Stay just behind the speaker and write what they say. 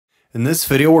In this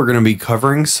video, we're going to be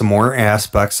covering some more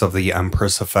aspects of the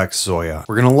Empress effect Zoia.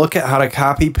 We're going to look at how to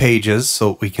copy pages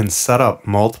so we can set up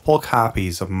multiple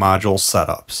copies of module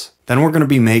setups. Then we're going to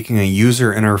be making a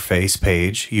user interface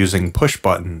page using push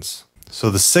buttons. So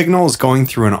the signal is going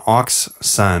through an aux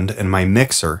send in my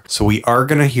mixer, so we are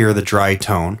going to hear the dry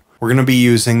tone. We're going to be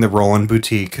using the Roland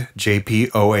Boutique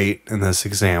JP08 in this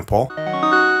example.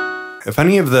 If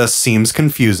any of this seems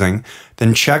confusing,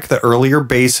 then check the earlier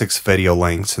basics video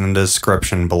links in the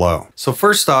description below. So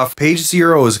first off, page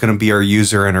 0 is going to be our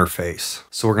user interface.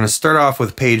 So we're going to start off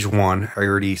with page 1. I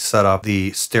already set up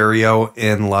the stereo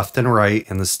in left and right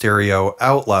and the stereo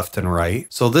out left and right.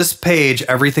 So this page,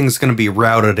 everything's going to be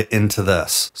routed into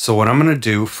this. So what I'm going to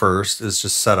do first is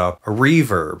just set up a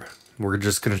reverb. We're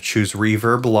just going to choose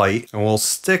reverb light, and we'll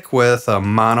stick with a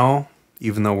mono,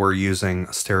 even though we're using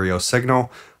a stereo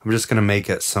signal. I'm just going to make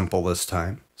it simple this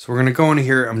time. So we're going to go in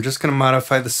here. I'm just going to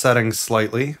modify the settings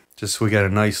slightly, just so we get a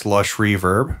nice lush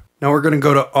reverb. Now we're going to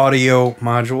go to audio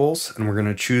modules, and we're going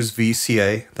to choose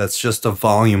VCA. That's just a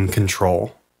volume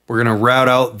control. We're going to route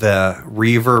out the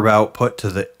reverb output to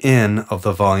the in of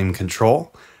the volume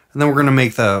control. And then we're going to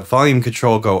make the volume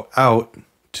control go out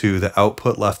to the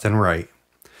output left and right.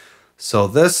 So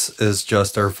this is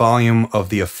just our volume of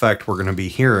the effect we're going to be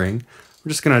hearing. I'm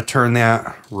just going to turn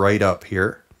that right up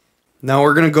here. Now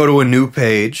we're going to go to a new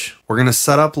page. We're going to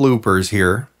set up loopers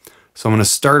here. So I'm going to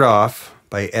start off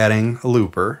by adding a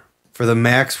looper. For the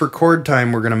max record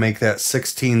time, we're going to make that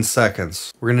 16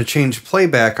 seconds. We're going to change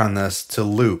playback on this to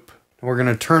loop. And we're going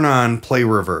to turn on play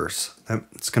reverse.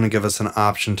 That's going to give us an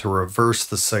option to reverse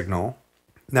the signal.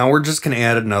 Now we're just going to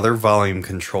add another volume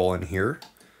control in here.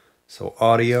 So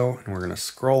audio, and we're going to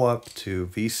scroll up to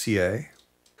VCA.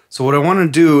 So what I want to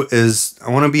do is I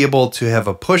want to be able to have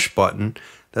a push button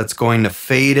that's going to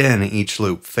fade in each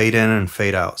loop, fade in and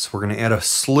fade out. So we're going to add a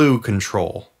slew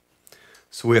control.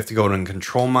 So we have to go to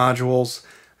control modules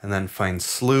and then find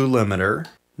slew limiter.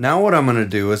 Now what I'm going to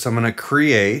do is I'm going to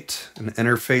create an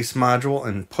interface module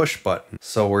and push button.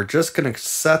 So we're just going to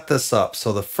set this up.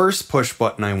 So the first push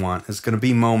button I want is going to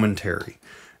be momentary.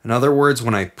 In other words,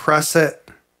 when I press it,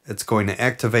 it's going to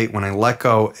activate. When I let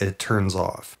go, it turns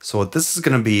off. So what this is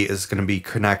going to be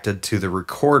connected to the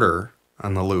recorder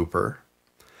on the looper.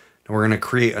 And we're going to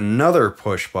create another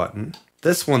push button.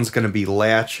 This one's going to be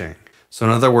latching. So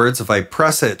in other words, if I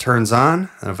press it, it turns on,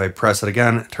 and if I press it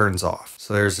again, it turns off.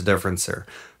 So there's a difference there.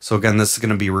 So again, this is going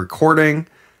to be recording.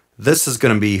 This is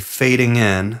going to be fading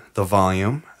in the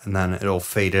volume, and then it'll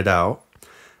fade it out.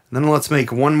 And then let's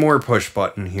make one more push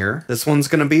button here. This one's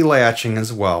going to be latching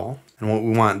as well. And what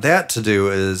we want that to do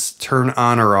is turn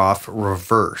on or off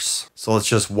reverse. So let's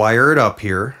just wire it up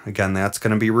here. Again, that's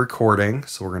going to be recording.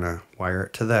 So we're going to wire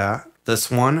it to that. This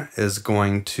one is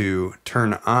going to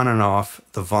turn on and off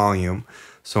the volume.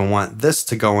 So I want this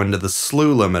to go into the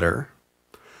slew limiter.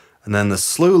 And then the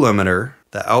slew limiter,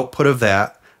 the output of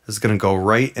that is going to go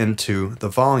right into the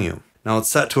volume. Now it's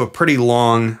set to a pretty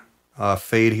long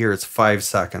fade here. It's 5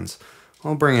 seconds.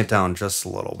 I'll bring it down just a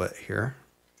little bit here.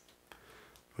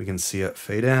 We can see it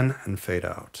fade in and fade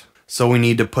out. So we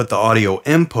need to put the audio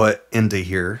input into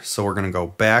here. So we're going to go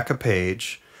back a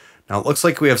page. Now it looks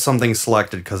like we have something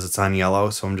selected because it's on yellow.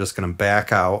 So I'm just going to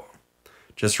back out.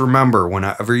 Just remember,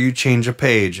 whenever you change a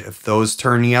page, if those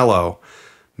turn yellow,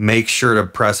 make sure to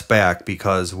press back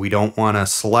because we don't want to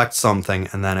select something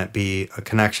and then it be a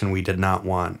connection we did not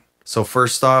want. So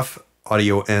first off,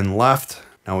 audio in left.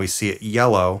 Now we see it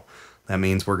yellow. That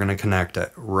means we're going to connect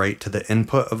it right to the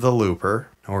input of the looper.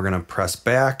 Now we're going to press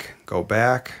back, go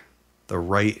back. The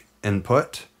right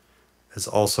input is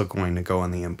also going to go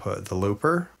in the input of the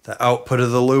looper. The output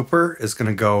of the looper is going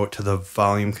to go to the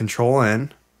volume control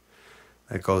in.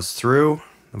 That goes through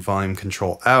the volume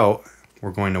control out.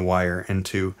 We're going to wire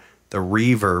into the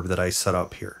reverb that I set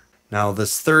up here. Now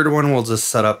this third one we'll just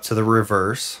set up to the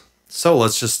reverse. So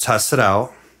let's just test it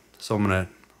out. So I'm going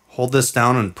to hold this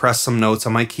down and press some notes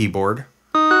on my keyboard.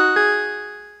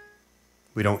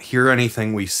 We don't hear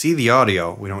anything. We see the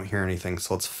audio. We don't hear anything.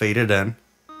 So let's fade it in.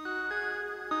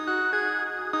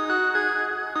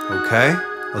 Okay,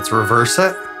 let's reverse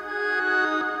it.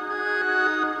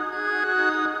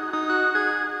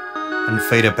 And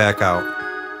fade it back out.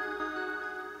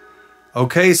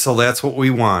 Okay, so that's what we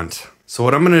want. So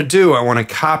what I'm going to do, I want to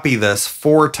copy this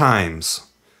 4 times.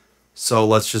 So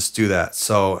let's just do that.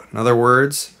 So in other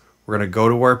words, we're going to go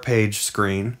to our page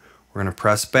screen. We're going to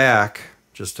press back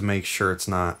just to make sure it's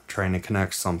not trying to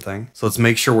connect something. So let's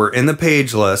make sure we're in the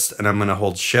page list, and I'm going to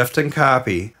hold shift and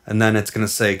copy, and then it's going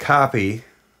to say copy,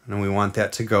 and we want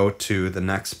that to go to the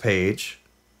next page.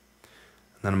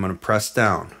 And then I'm going to press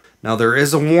down. Now there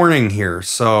is a warning here,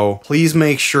 so please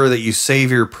make sure that you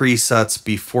save your presets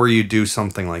before you do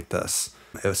something like this.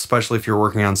 Especially if you're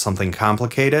working on something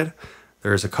complicated,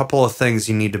 there's a couple of things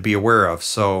you need to be aware of.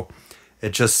 So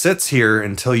it just sits here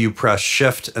until you press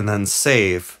Shift and then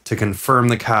Save to confirm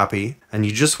the copy. And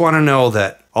you just want to know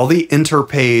that all the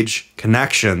interpage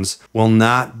connections will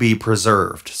not be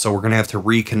preserved. So we're going to have to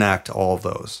reconnect all of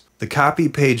those. The copy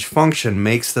page function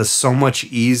makes this so much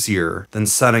easier than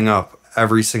setting up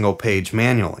every single page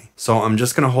manually. So I'm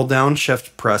just going to hold down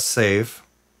Shift, press Save.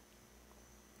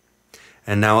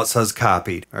 And now it says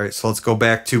copied. All right, so let's go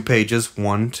back 2 pages,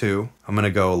 1, 2. I'm going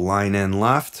to go line in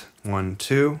left, 1,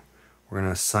 2. We're going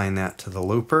to assign that to the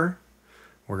looper.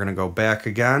 We're going to go back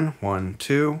again, 1,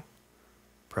 2.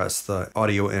 Press the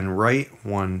audio in right,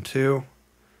 1, 2.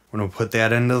 We're going to put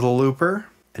that into the looper.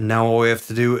 And now all we have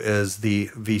to do is the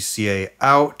VCA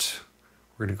out.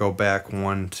 We're going to go back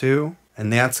 1, 2.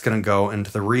 And that's going to go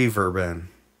into the reverb in.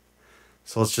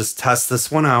 So let's just test this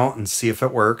one out and see if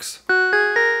it works.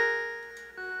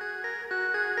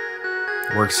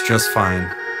 It works just fine.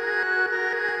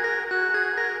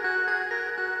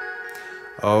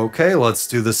 Okay, let's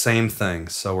do the same thing.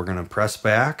 So we're going to press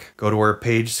back, go to our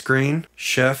page screen,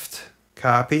 Shift,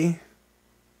 copy.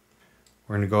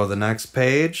 We're going to go to the next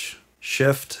page,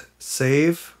 Shift,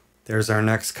 save. There's our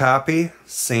next copy,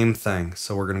 same thing.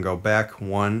 So we're going to go back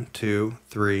 1, 2,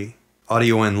 3.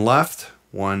 Audio in left,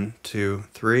 1, 2,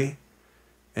 3.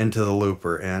 Into the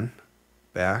looper in,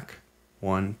 back,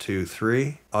 1, 2,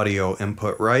 3. Audio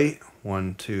input right,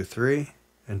 1, 2, 3.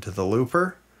 Into the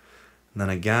looper. And then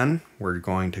again, we're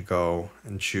going to go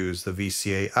and choose the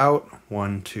VCA out,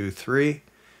 1, 2, 3,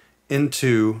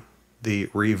 into the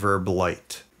reverb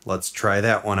light. Let's try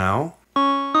that one out.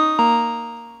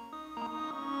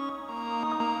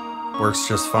 Works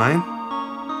just fine.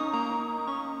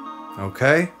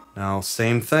 Okay, now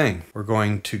same thing. We're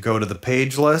going to go to the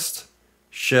page list,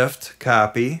 Shift,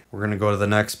 copy. We're going to go to the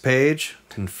next page,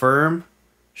 confirm,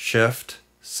 Shift,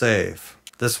 save.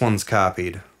 This one's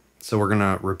copied. So we're going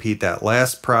to repeat that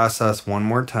last process one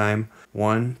more time.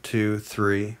 1, 2,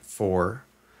 3, 4.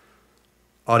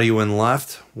 Audio in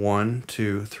left, 1,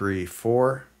 2, 3,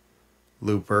 4.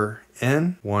 Looper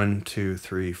in, 1, 2,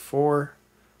 3, 4.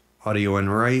 Audio in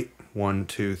right, 1,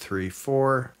 2, 3,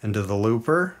 4. Into the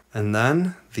looper. And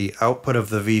then the output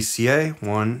of the VCA,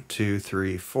 1, 2,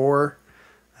 3, 4.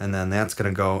 And then that's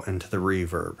going to go into the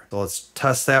reverb. So let's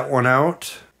test that one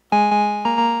out.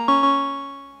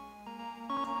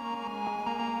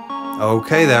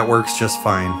 Okay, that works just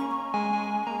fine.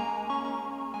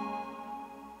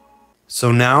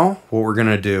 So now what we're going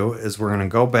to do is we're going to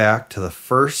go back to the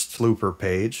first looper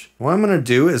page. What I'm going to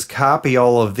do is copy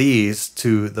all of these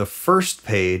to the first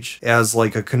page as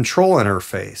like a control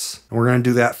interface. And we're going to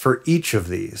do that for each of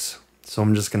these. So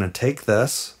I'm just going to take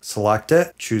this, select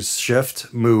it, choose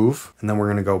Shift, Move, and then we're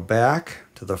going to go back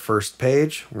to the first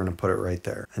page. We're going to put it right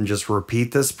there. And just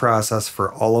repeat this process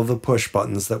for all of the push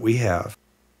buttons that we have.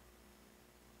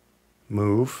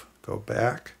 Move, go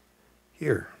back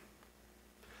here.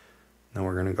 Then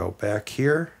we're going to go back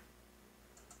here,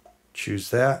 choose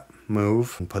that,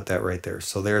 move, and put that right there.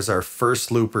 So there's our first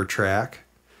looper track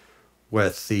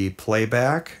with the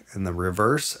playback and the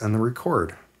reverse and the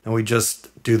record. And we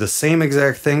just do the same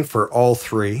exact thing for all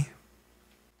 3.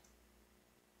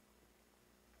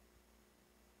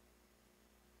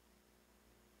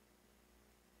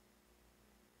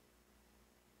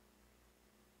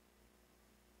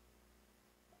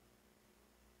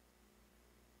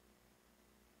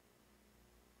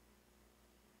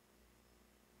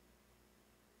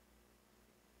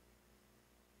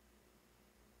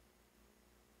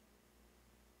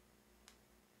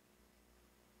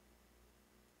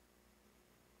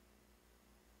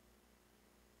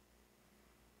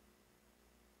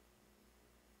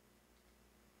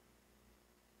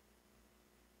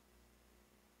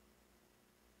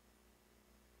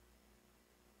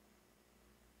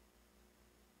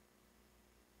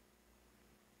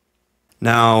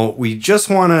 Now, we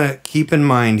just want to keep in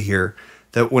mind here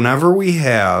that whenever we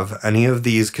have any of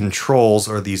these controls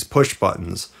or these push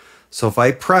buttons, so if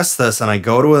I press this and I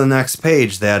go to the next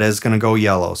page, that is going to go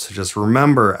yellow. So just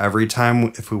remember every time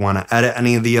if we want to edit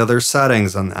any of the other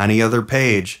settings on any other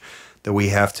page that we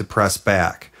have to press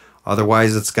back.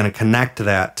 Otherwise, it's going to connect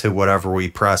that to whatever we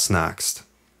press next.